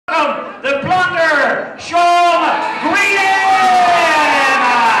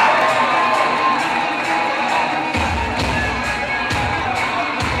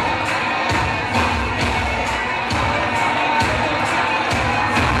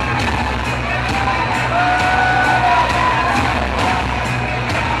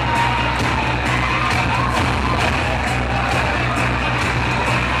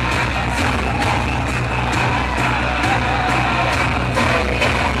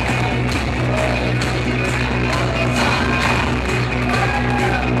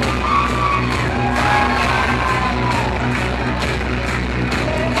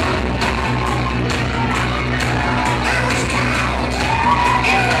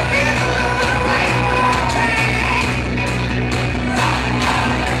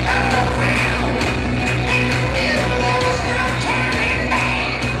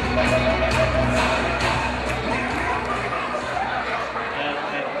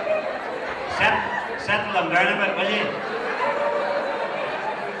Settle them down a bit, will you?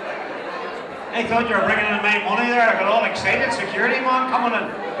 I thought you were bringing in my money there. I got all excited. Security man coming in.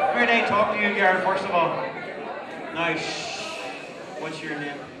 Where did I talk to you, Garen, first of all? Now, shh. What's your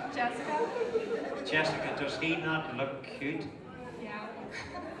name? Jessica. Jessica, does he not look cute? Yeah.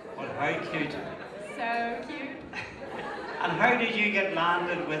 Well, how cute? So cute. And how did you get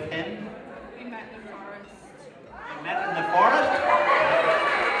landed with him? We met in the forest. You met in the forest?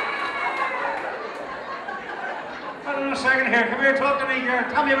 Hold on a second here. Come here, talk to me here.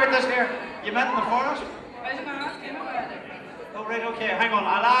 Tell me about this here. You met in the forest? I was going to ask him about it. Oh, right, okay. Hang on.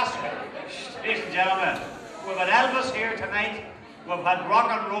 I'll ask. Ladies and gentlemen, we've had Elvis here tonight. We've had rock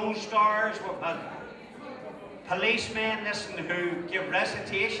and roll stars. We've had policemen, listen, who give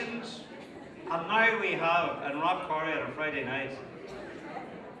recitations. And now we have, in Rock Quarry on a Friday night,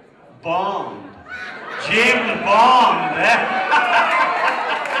 Bond. James Bond, eh?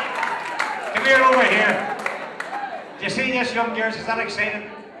 Come here, over here. Do you see this young girl? Is that excited?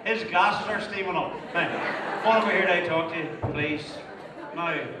 His glasses are steaming up. Now, come over here to talk to you, please.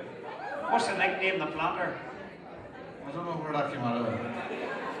 Now, what's the nickname, the planter? I don't know where that came out of.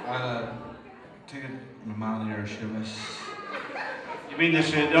 I take it my man here, Seamus. You mean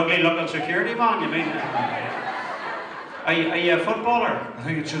this ugly looking security man? You mean? Are you a footballer? I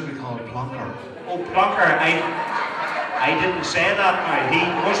think it should be called Plonker. Oh, Plonker. I didn't say that now. He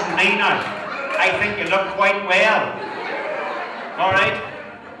wasn't me now. I think you look quite well. All right.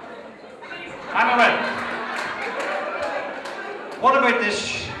 Anyway, what about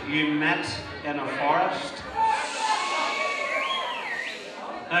this you met in a forest?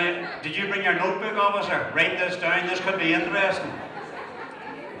 Now, did you bring your notebook, officer? Write this down, this could be interesting.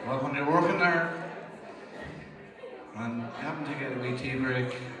 Well, when you're working there and you happen to get a wee tea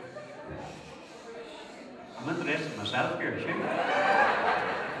break. I'm interested myself here, see?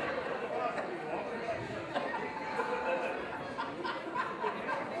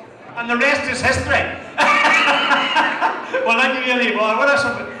 And the rest is history. Well, not really, boy. What else?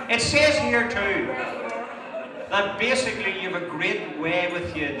 It says here too that basically you have a great way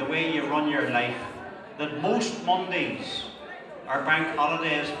with you, the way you run your life, that most Mondays are bank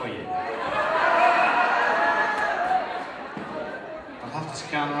holidays for you. I'll have to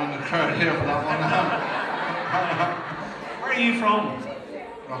scan around the crowd here for that one. Where are you from?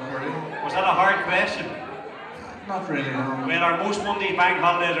 Rockbury. Was that a hard question? Not really, no. Well, are most Mondays bank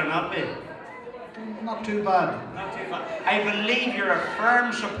holidays or not, mate? Not too bad. Not too bad. I believe you're a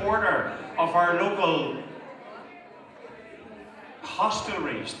firm supporter of our local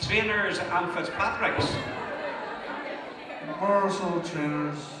hostelries, trainers and Fitzpatrick's. Morsel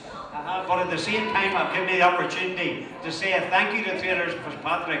trainers. But at the same time, I've given me the opportunity to say a thank you to trainers and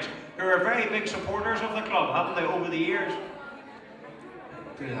Fitzpatrick's, who are very big supporters of the club, haven't they, over the years?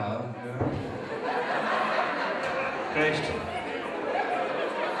 They have, yeah. Christ.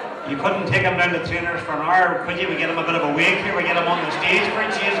 You couldn't take them down to trainers for an hour, could you? We get them a bit of a wake here, we get them on the stage, for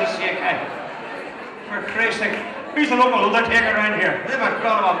Jesus' sake. For Christ's sake. Who's the local undertaker around here? Live a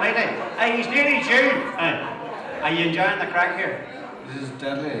God almighty. He's nearly due. Are you enjoying the crack here? This is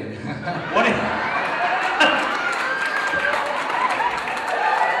deadly. What?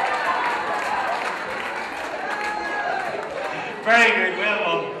 Very good, well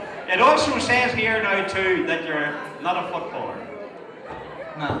done. It also says here now too that you're not a footballer.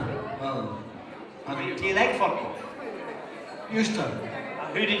 No, well, Do you like football? used to.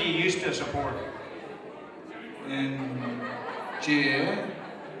 Who did you used to support? In GA.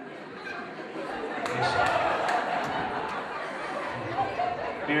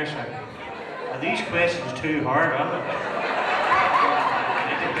 Here, sir. Are these questions too hard, are they?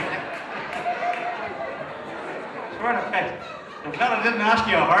 Swear to fact. I'm glad I didn't ask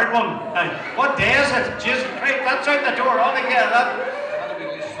you a hard one. What day is it? Jesus Christ, that's out the door altogether.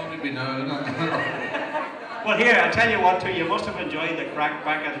 That'll be known. Well, here, I tell you what, too, you must have enjoyed the crack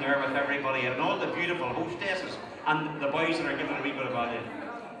back in there with everybody and all the beautiful hostesses and the boys that are giving a wee bit of value.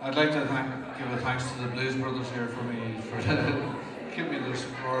 I'd like to give a thanks to the Blues Brothers here for me, for giving me their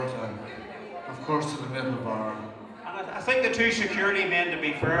support, and of course to the Middle Bar. And I think the two security men, to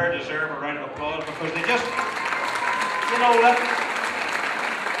be fair, deserve a round of applause because they just, you know,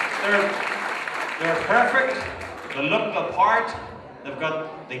 they're perfect, they look the part, they've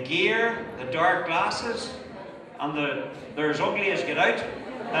got the gear, the dark glasses, and they're as ugly as get out.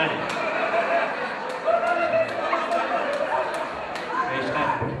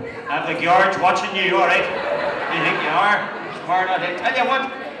 Have the guards watching you, alright? You think you are? Smart out here. Tell you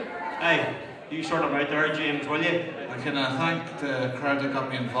what, hey, you sort them out there, James, will you? I can thank the crowd that got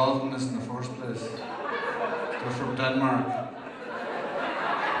me involved in this in the first place. They're from Denmark.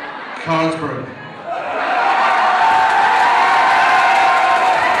 Carlsberg.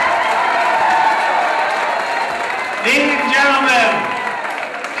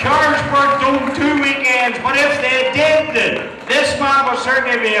 will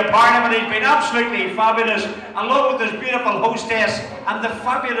certainly be a part of it. He's been absolutely fabulous, along with his beautiful hostess and the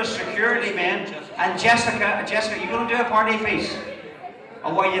fabulous security men. And Jessica, you going to do a party piece?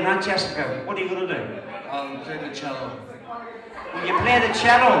 Or why are you not, Jessica? What are you going to do? I'll play the cello. Will you play the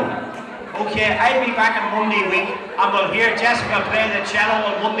cello? Okay, I'll be back on Monday week and we'll hear Jessica play the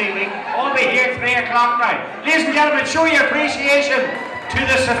cello on Monday week. I'll be here at 3 o'clock now. Ladies and gentlemen, show your appreciation to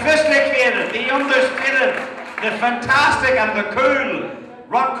the sophisticated, the understated, the fantastic and the cool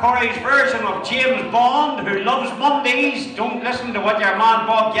Rock Corey's version of James Bond, who loves Mondays. Don't listen to what your man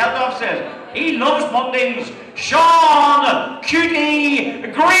Bob Geldof says. He loves Mondays. Sean Cutie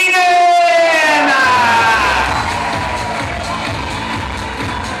Greenan!